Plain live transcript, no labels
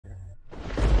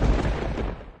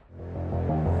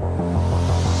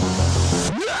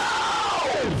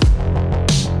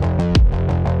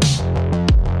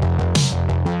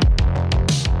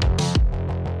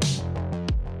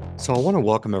So I want to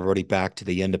welcome everybody back to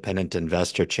the Independent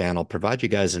Investor channel, provide you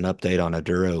guys an update on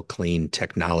Aduro Clean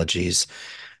Technologies.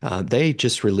 They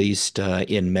just released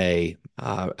in May,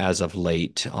 as of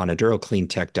late, on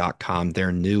AduroCleanTech.com,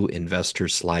 their new investor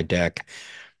slide deck.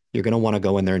 You're going to want to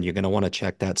go in there and you're going to want to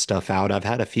check that stuff out. I've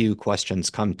had a few questions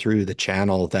come through the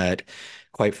channel that,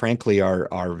 quite frankly,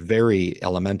 are very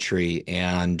elementary,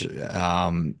 and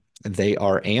they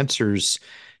are answers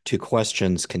to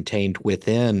questions contained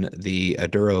within the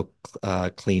Aduro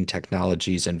Clean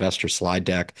Technologies investor slide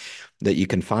deck that you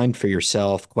can find for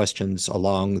yourself, questions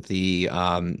along the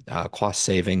cost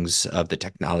savings of the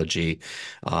technology,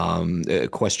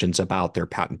 questions about their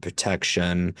patent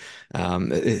protection,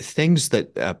 things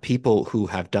that people who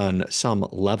have done some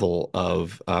level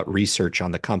of research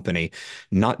on the company,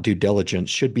 not due diligence,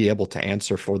 should be able to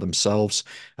answer for themselves.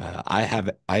 I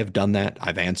have done that.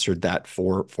 I've answered that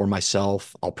for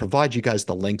myself. I'll provide you guys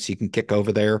the links you can kick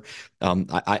over there.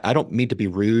 I don't mean to be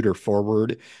rude or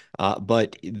forward,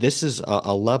 but this is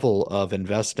a level of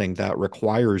investing that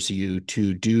requires you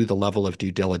to do the level of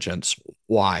due diligence.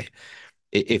 Why?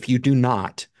 If you do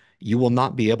not, you will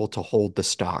not be able to hold the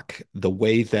stock the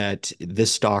way that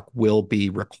this stock will be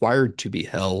required to be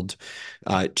held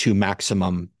to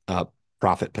maximum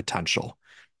profit potential.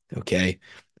 Okay.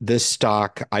 This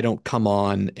stock, I don't come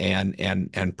on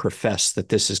and profess that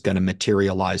this is going to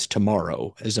materialize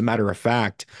tomorrow. As a matter of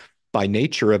fact, by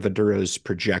nature of Aduro's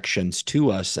projections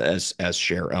to us as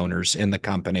share owners in the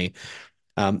company,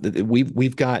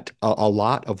 we've got a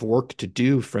lot of work to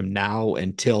do from now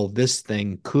until this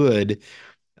thing could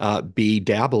be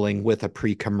dabbling with a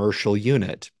pre-commercial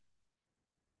unit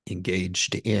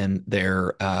engaged in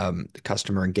their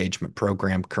customer engagement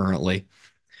program currently,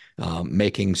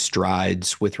 making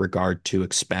strides with regard to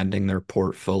expanding their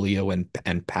portfolio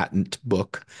and patent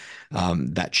book.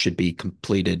 That should be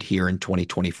completed here in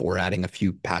 2024, adding a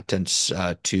few patents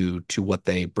to what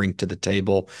they bring to the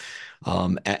table,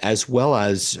 as well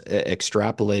as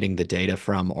extrapolating the data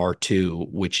from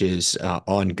R2, which is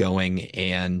ongoing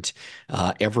and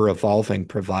ever evolving,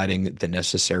 providing the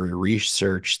necessary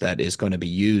research that is going to be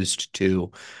used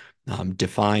to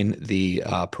define the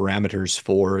parameters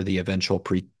for the eventual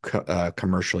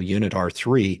pre-commercial unit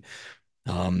R3.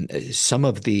 Some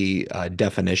of the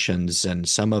definitions and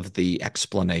some of the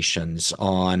explanations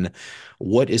on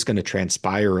what is going to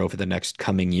transpire over the next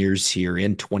coming years here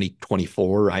in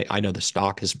 2024. I know the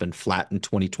stock has been flat in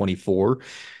 2024.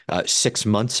 6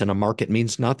 months in a market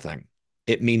means nothing.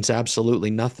 It means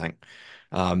absolutely nothing.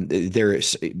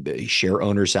 There's share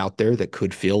owners out there that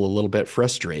could feel a little bit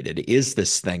frustrated. Is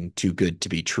this thing too good to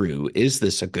be true? Is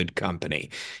this a good company?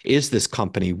 Is this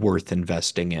company worth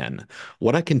investing in?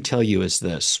 What I can tell you is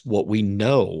this: what we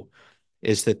know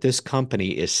is that this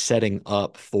company is setting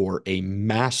up for a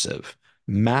massive,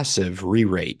 massive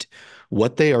re-rate.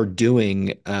 What they are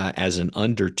doing as an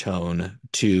undertone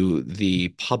to the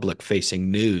public-facing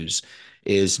news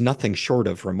is nothing short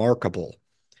of remarkable.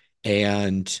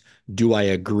 And do I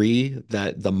agree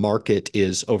that the market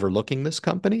is overlooking this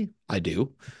company? I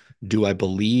do. Do I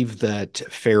believe that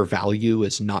fair value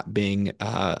is not being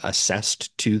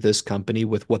assessed to this company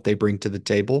with what they bring to the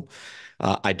table?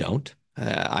 I don't.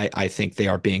 I think they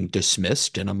are being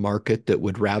dismissed in a market that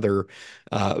would rather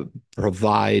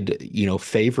provide,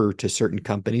 favor to certain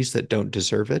companies that don't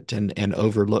deserve it and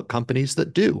overlook companies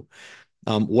that do.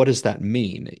 What does that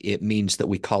mean? It means that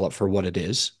we call it for what it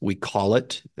is. We call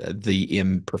it the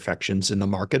imperfections in the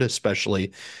market,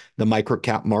 especially the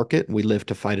microcap market. We live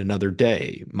to fight another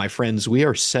day. My friends, we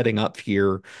are setting up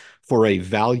here for a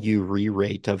value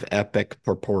re-rate of epic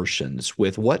proportions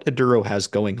with what Aduro has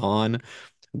going on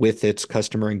with its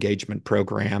customer engagement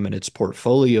program and its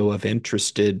portfolio of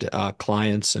interested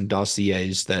clients and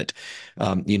dossiers that,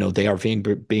 they are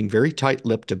being very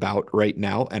tight-lipped about right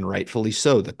now, and rightfully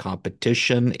so. The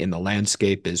competition in the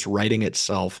landscape is writing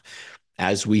itself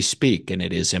as we speak, and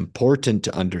it is important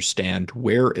to understand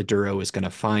where Aduro is going to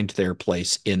find their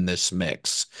place in this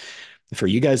mix. For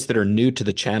you guys that are new to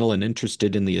the channel and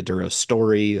interested in the Aduro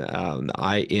story,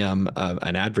 I am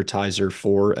an advertiser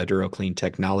for Aduro Clean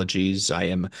Technologies. I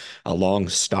am a long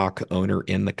stock owner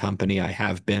in the company. I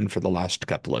have been for the last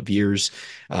couple of years,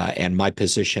 and my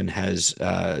position has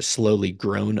slowly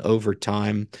grown over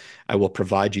time. I will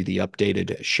provide you the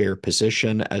updated share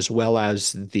position as well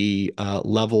as the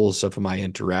levels of my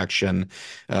interaction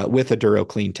with Aduro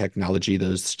Clean Technology.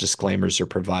 Those disclaimers are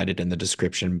provided in the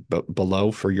description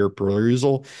below for your perusal,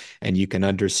 and you can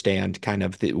understand kind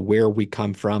of where we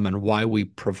come from and why we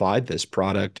provide this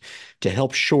product to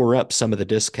help shore up some of the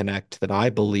disconnect that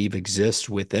I believe exists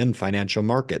within financial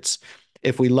markets.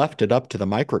 If we left it up to the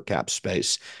microcap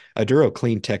space, Aduro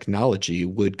Clean Technology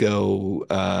would go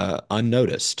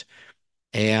unnoticed.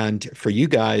 And for you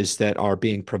guys that are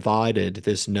being provided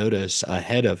this notice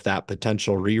ahead of that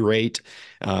potential re-rate,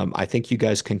 I think you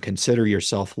guys can consider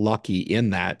yourself lucky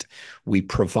in that we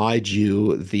provide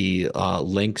you the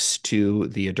links to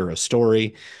the Adura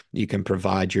story. You can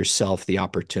provide yourself the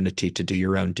opportunity to do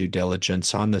your own due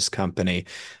diligence on this company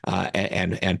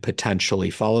and potentially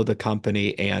follow the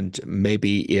company. And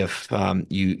maybe if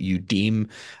you deem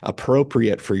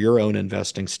appropriate for your own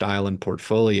investing style and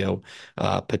portfolio,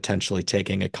 potentially taking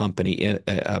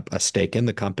a stake in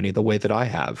the company the way that I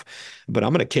have. But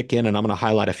I'm going to kick in and I'm going to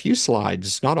highlight a few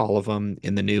slides, not all of them,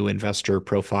 in the new investor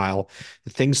profile,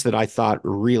 the things that I thought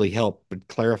really help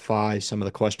clarify some of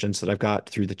the questions that I've got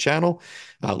through the channel.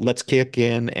 Let's kick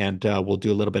in and we'll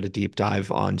do a little bit of deep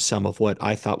dive on some of what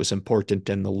I thought was important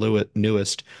in the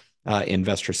newest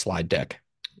investor slide deck.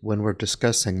 When we're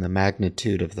discussing the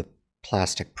magnitude of the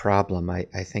plastic problem, I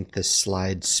think this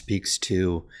slide speaks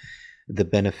to the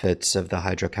benefits of the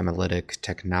hydrochemolytic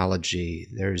technology.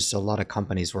 There's a lot of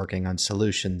companies working on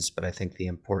solutions, but I think the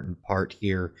important part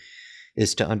here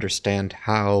is to understand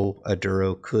how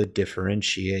Aduro could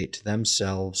differentiate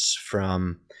themselves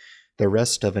from the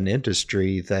rest of an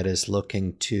industry that is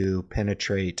looking to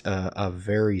penetrate a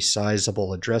very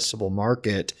sizable addressable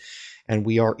market, and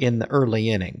we are in the early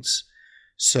innings.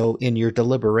 So in your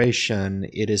deliberation,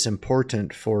 it is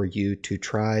important for you to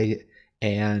try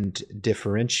and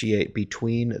differentiate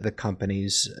between the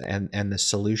companies and the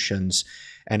solutions,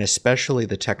 and especially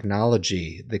the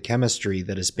technology, the chemistry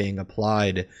that is being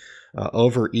applied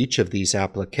over each of these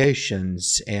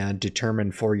applications, and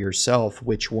determine for yourself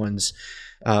which ones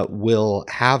will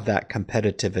have that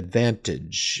competitive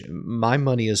advantage. My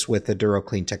money is with Aduro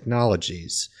Clean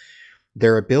Technologies.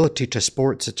 Their ability to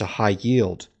sport such a high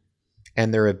yield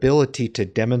and their ability to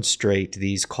demonstrate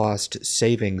these cost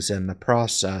savings in the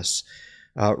process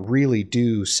really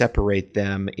do separate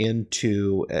them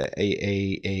into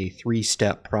a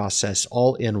three-step process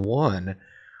all in one,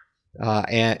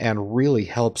 and really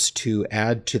helps to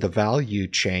add to the value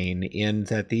chain in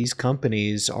that these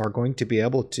companies are going to be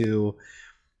able to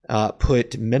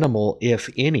put minimal, if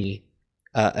any,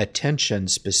 attention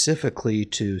specifically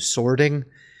to sorting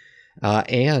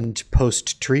and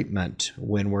post-treatment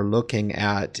when we're looking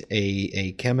at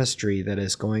a chemistry that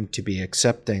is going to be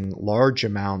accepting large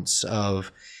amounts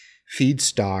of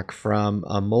feedstock from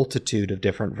a multitude of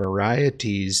different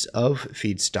varieties of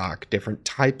feedstock, different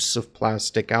types of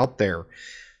plastic out there.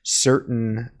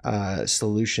 Certain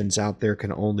solutions out there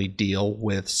can only deal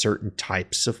with certain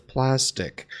types of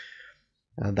plastic.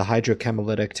 The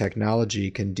hydrochemolytic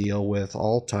technology can deal with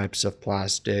all types of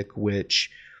plastic, which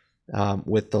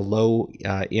with the low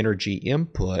energy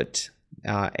input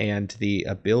and the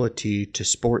ability to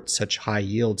sport such high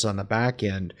yields on the back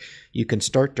end, you can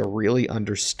start to really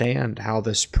understand how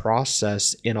this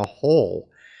process in a whole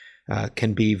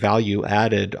can be value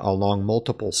added along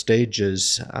multiple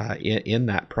stages in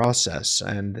that process.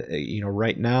 And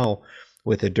right now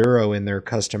with Aduro in their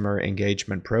customer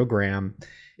engagement program,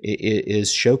 it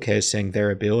is showcasing their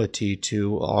ability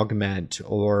to augment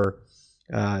or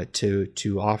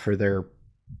to offer their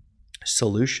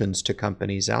solutions to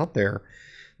companies out there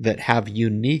that have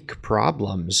unique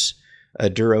problems.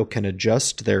 Aduro can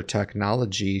adjust their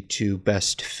technology to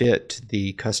best fit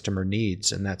the customer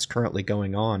needs, and that's currently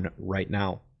going on right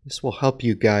now. This will help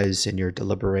you guys in your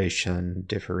deliberation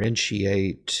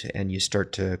differentiate, and you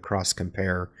start to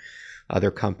cross-compare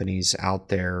other companies out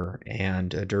there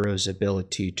and Aduro's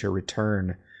ability to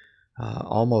return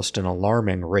almost an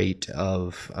alarming rate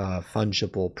of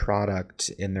fungible product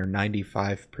in their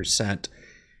 95%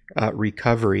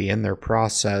 recovery in their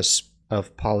process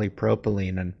of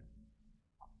polypropylene. And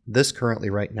this currently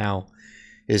right now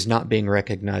is not being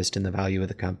recognized in the value of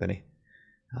the company.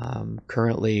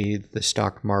 Currently, the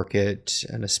stock market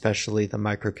and especially the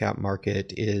microcap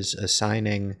market is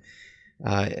assigning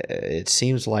it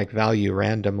seems like value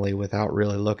randomly without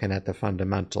really looking at the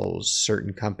fundamentals.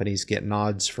 Certain companies get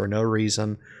nods for no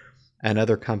reason, and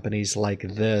other companies like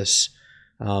this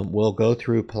will go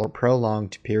through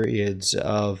prolonged periods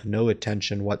of no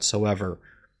attention whatsoever.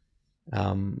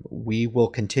 We will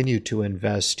continue to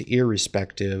invest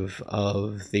irrespective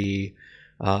of the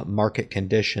market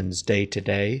conditions day to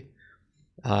day.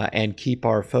 And keep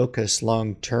our focus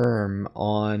long term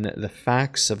on the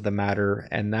facts of the matter,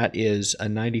 and that is a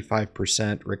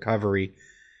 95% recovery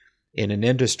in an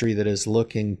industry that is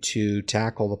looking to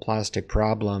tackle the plastic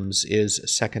problems is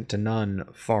second to none,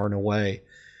 far and away.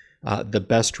 The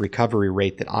best recovery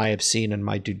rate that I have seen in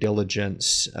my due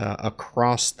diligence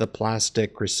across the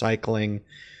plastic recycling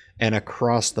And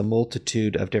across the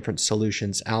multitude of different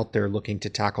solutions out there looking to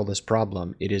tackle this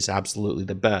problem, it is absolutely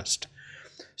the best.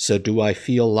 So do I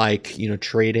feel like,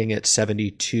 trading at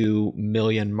 72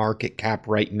 million market cap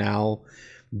right now,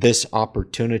 this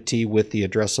opportunity with the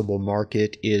addressable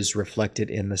market is reflected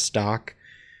in the stock?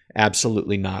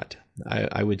 Absolutely not.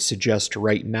 I would suggest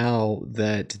right now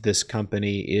that this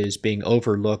company is being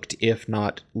overlooked, if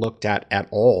not looked at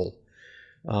all,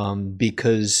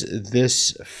 because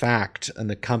this fact and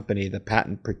the company, the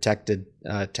patent protected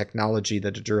technology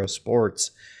that Aduro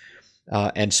sports,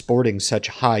 and sporting such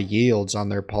high yields on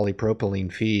their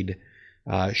polypropylene feed,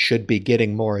 should be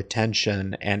getting more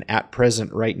attention. And at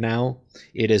present, right now,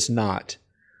 it is not.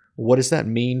 What does that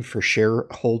mean for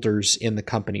shareholders in the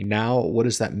company now? What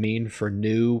does that mean for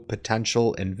new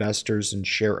potential investors and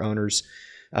share owners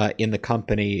in the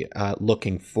company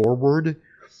looking forward?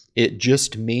 It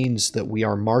just means that we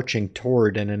are marching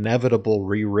toward an inevitable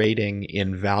re-rating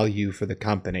in value for the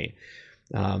company.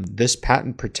 This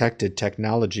patent-protected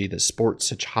technology that sports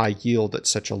such high yield at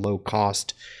such a low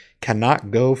cost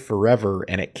cannot go forever,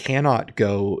 and it cannot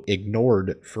go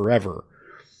ignored forever.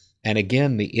 And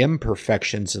again, the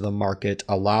imperfections of the market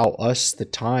allow us the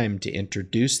time to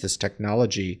introduce this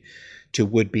technology to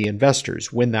would-be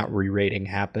investors. When that re-rating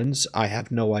happens, I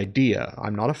have no idea.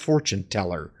 I'm not a fortune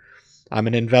teller. I'm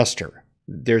an investor.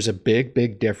 There's a big,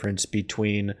 big difference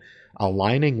between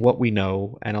aligning what we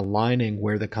know and aligning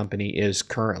where the company is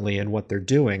currently and what they're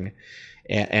doing,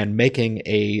 and making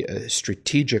a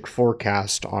strategic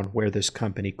forecast on where this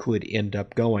company could end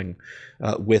up going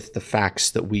with the facts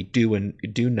that we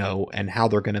do know and how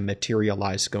they're going to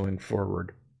materialize going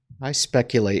forward. I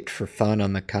speculate for fun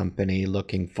on the company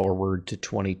looking forward to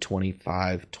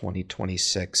 2025,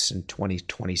 2026, and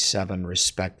 2027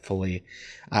 respectfully.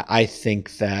 I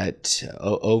think that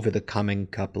over the coming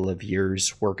couple of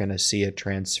years, we're going to see a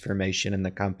transformation in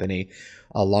the company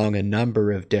along a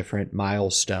number of different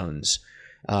milestones.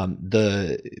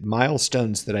 The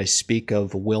milestones that I speak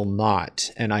of will not,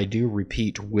 and I do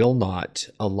repeat, will not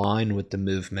align with the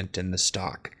movement in the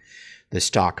stock. The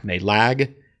stock may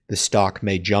lag. The stock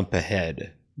may jump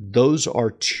ahead. Those are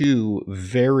two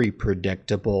very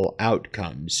predictable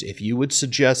outcomes. If you would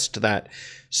suggest that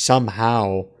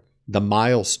somehow the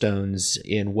milestones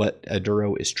in what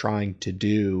Aduro is trying to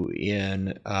do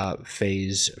in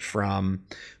phase from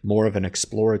more of an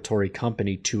exploratory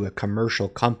company to a commercial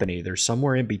company, they're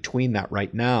somewhere in between that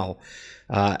right now,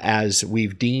 as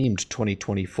we've deemed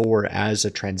 2024 as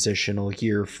a transitional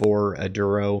year for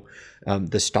Aduro.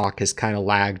 The stock has kind of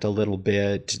lagged a little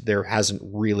bit. There hasn't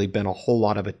really been a whole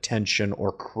lot of attention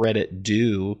or credit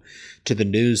due to the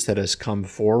news that has come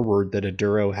forward that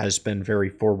Aduro has been very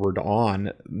forward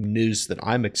on, news that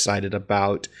I'm excited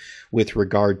about with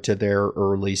regard to their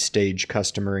early stage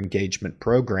customer engagement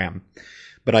program.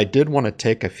 But I did want to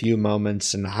take a few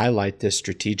moments and highlight the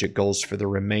strategic goals for the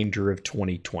remainder of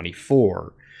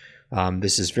 2024.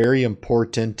 This is very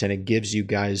important, and it gives you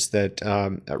guys that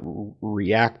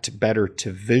react better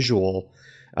to visual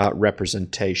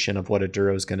representation of what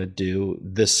Aduro is going to do.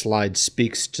 This slide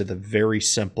speaks to the very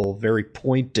simple, very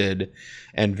pointed,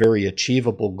 and very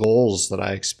achievable goals that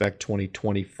I expect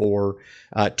 2024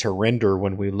 to render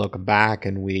when we look back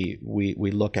and we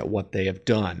look at what they have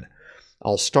done.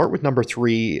 I'll start with number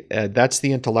 3. That's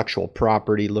the intellectual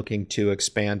property, looking to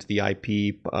expand the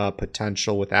IP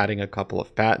potential with adding a couple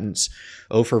of patents.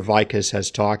 Ofer Vicus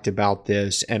has talked about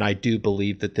this, and I do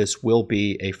believe that this will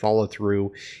be a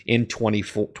follow-through in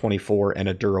 2024, and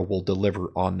Aduro will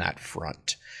deliver on that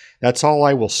front. That's all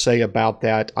I will say about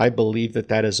that. I believe that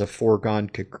that is a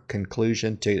foregone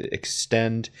conclusion to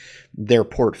extend their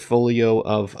portfolio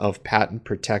of patent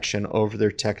protection over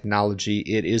their technology.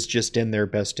 It is just in their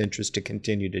best interest to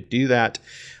continue to do that,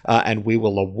 and we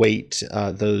will await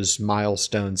those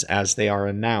milestones as they are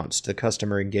announced. The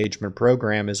customer engagement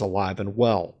program is alive and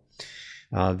well.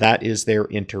 That is their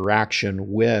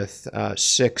interaction with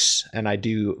 6, and I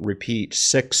do repeat,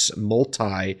 6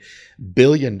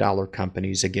 multi-billion-dollar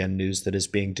companies. Again, news that is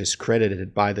being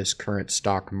discredited by this current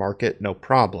stock market. No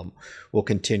problem. We'll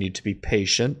continue to be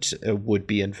patient.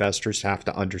 Would-be investors have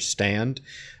to understand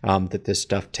that this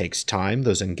stuff takes time.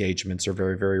 Those engagements are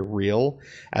very, very real,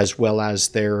 as well as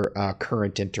their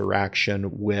current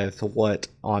interaction with what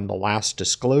on the last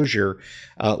disclosure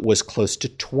was close to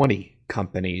 20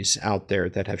 companies out there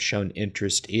that have shown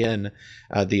interest in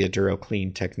the Aduro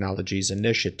Clean Technologies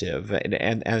initiative.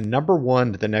 And number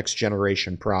 1, the next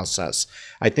generation process.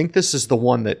 I think this is the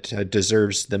one that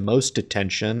deserves the most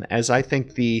attention, as I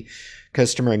think the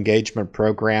customer engagement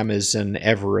program is an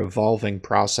ever-evolving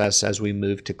process as we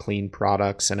move to clean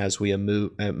products and as we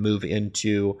move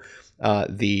into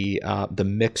the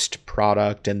mixed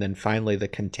product, and then finally the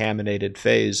contaminated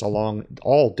phase along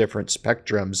all different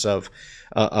spectrums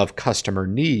of customer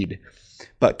need.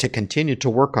 But to continue to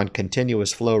work on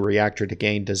continuous flow reactor to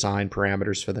gain design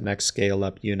parameters for the next scale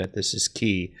up unit, this is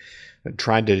key.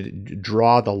 Trying to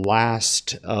draw the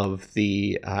last of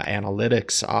the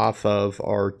analytics off of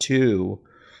R2 to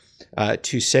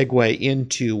segue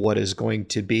into what is going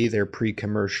to be their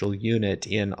pre-commercial unit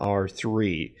in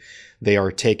R3. They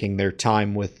are taking their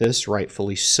time with this,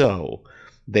 rightfully so.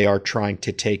 They are trying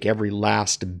to take every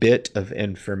last bit of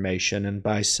information, and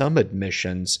by some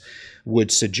admissions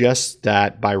would suggest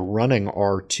that by running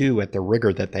R2 at the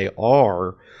rigor that they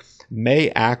are, may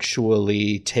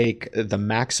actually take the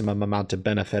maximum amount of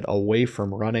benefit away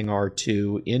from running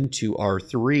R2 into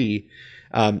R3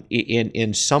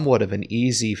 in somewhat of an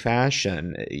easy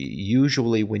fashion.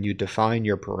 Usually when you define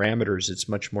your parameters, it's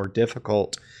much more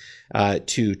difficult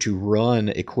to run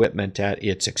equipment at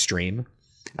its extreme,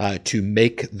 to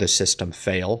make the system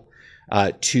fail,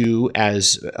 to,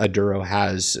 as Aduro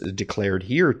has declared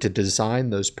here, to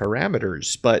design those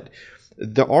parameters. But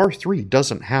the R3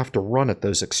 doesn't have to run at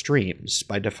those extremes.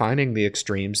 By defining the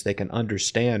extremes, they can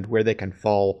understand where they can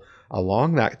fall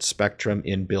along that spectrum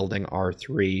in building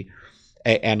R3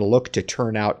 and look to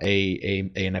turn out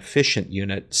an efficient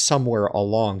unit somewhere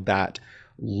along that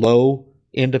low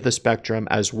end of the spectrum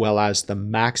as well as the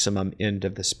maximum end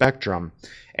of the spectrum,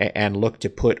 and look to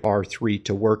put R3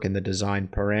 to work in the design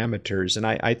parameters. And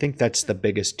I think that's the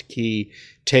biggest key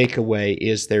takeaway,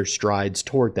 is their strides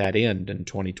toward that end in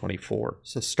 2024.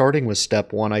 So starting with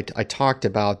step one, I talked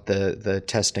about the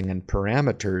testing and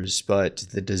parameters, but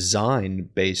the design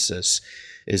basis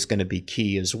is going to be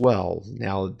key as well.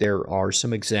 Now, there are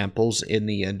some examples in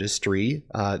the industry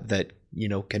that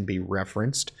can be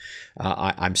referenced.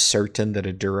 I'm certain that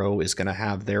Aduro is going to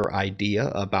have their idea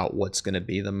about what's going to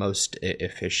be the most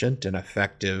efficient and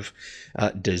effective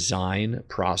design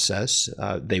process.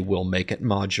 They will make it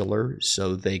modular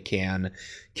so they can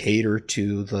cater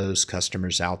to those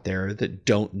customers out there that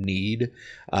don't need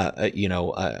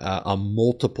a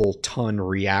multiple ton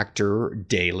reactor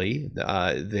daily.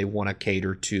 They want to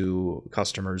cater to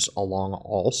customers along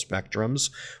all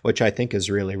spectrums, which I think is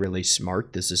really, really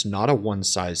smart. This is not a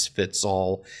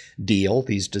one-size-fits-all deal.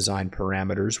 These design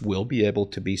parameters will be able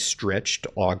to be stretched,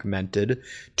 augmented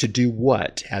to do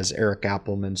what, as Eric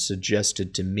Appelman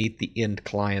suggested, to meet the end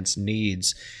client's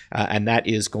needs. And that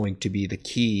is going to be the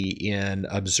key in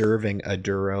observing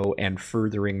Aduro and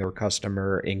furthering their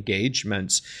customer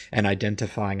engagements and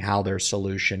identifying how their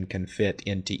solution can fit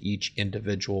into each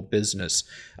individual business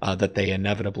that they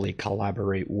inevitably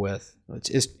collaborate with.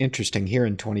 It's interesting here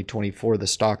in 2024, the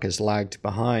stock has lagged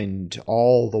behind,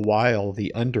 all the while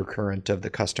the undercurrent of the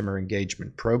customer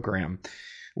engagement program,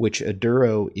 which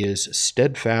Aduro is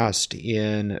steadfast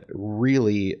in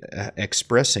really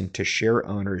expressing to share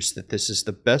owners that this is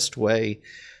the best way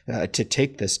to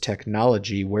take this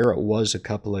technology where it was a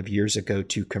couple of years ago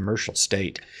to commercial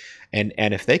state. And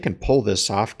if they can pull this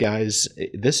off, guys,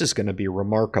 this is going to be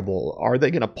remarkable. Are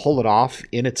they going to pull it off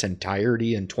in its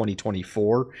entirety in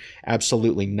 2024?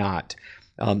 Absolutely not.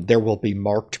 There will be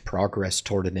marked progress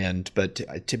toward an end. But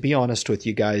to be honest with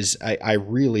you guys, I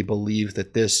really believe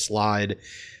that this slide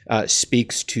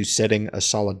speaks to setting a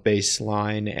solid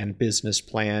baseline and business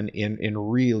plan in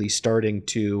really starting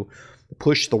to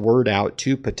push the word out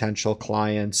to potential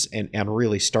clients and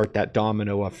really start that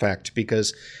domino effect.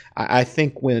 Because I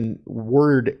think when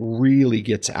word really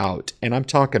gets out, and I'm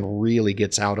talking really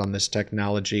gets out on this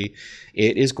technology,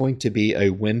 it is going to be a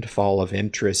windfall of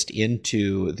interest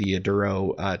into the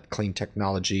Aduro Clean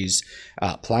Technologies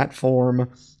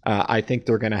platform. I think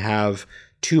they're going to have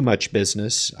too much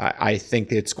business. I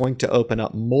think it's going to open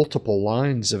up multiple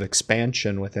lines of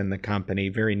expansion within the company,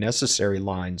 very necessary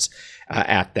lines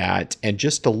at that. And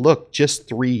just to look just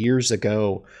 3 years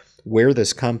ago where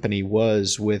this company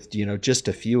was with just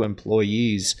a few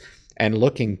employees, and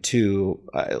looking to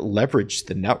leverage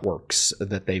the networks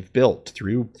that they've built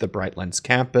through the Brightlands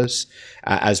campus,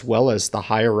 as well as the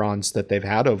hire-ons that they've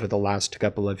had over the last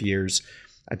couple of years.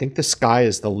 I think the sky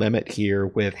is the limit here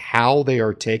with how they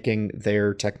are taking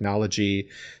their technology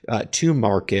to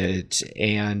market.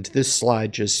 And this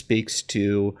slide just speaks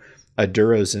to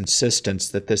Aduro's insistence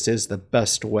that this is the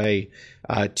best way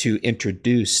to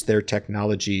introduce their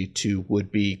technology to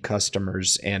would-be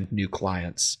customers and new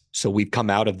clients. So we've come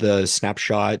out of the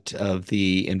snapshot of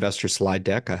the investor slide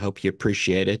deck. I hope you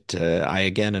appreciate it. I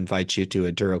again invite you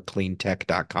to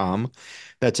adurocleantech.com.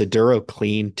 That's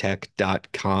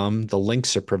adurocleantech.com. The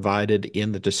links are provided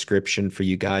in the description for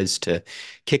you guys to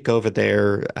kick over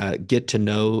there, get to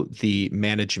know the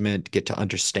management, get to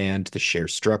understand the share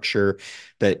structure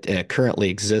that currently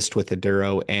exists with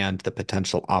Aduro and the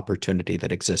potential opportunity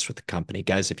that exists with the company.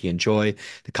 Guys, if you enjoy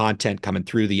the content coming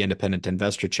through the Independent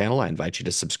Investor channel, I invite you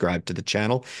to subscribe to the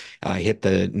channel. Hit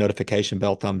the notification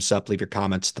bell, thumbs up, leave your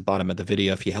comments at the bottom of the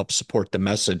video if you help support the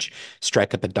message.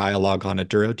 Strike up a dialogue on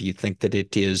Aduro. Do you think that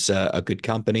it is a good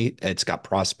company? It's got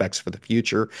prospects for the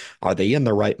future. Are they in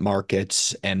the right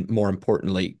markets? And more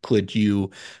importantly, could you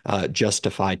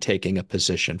justify taking a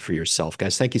position for yourself?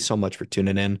 Guys, thank you so much for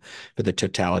tuning in for the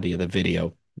totality of the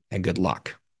video, and good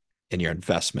luck in your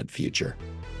investment future.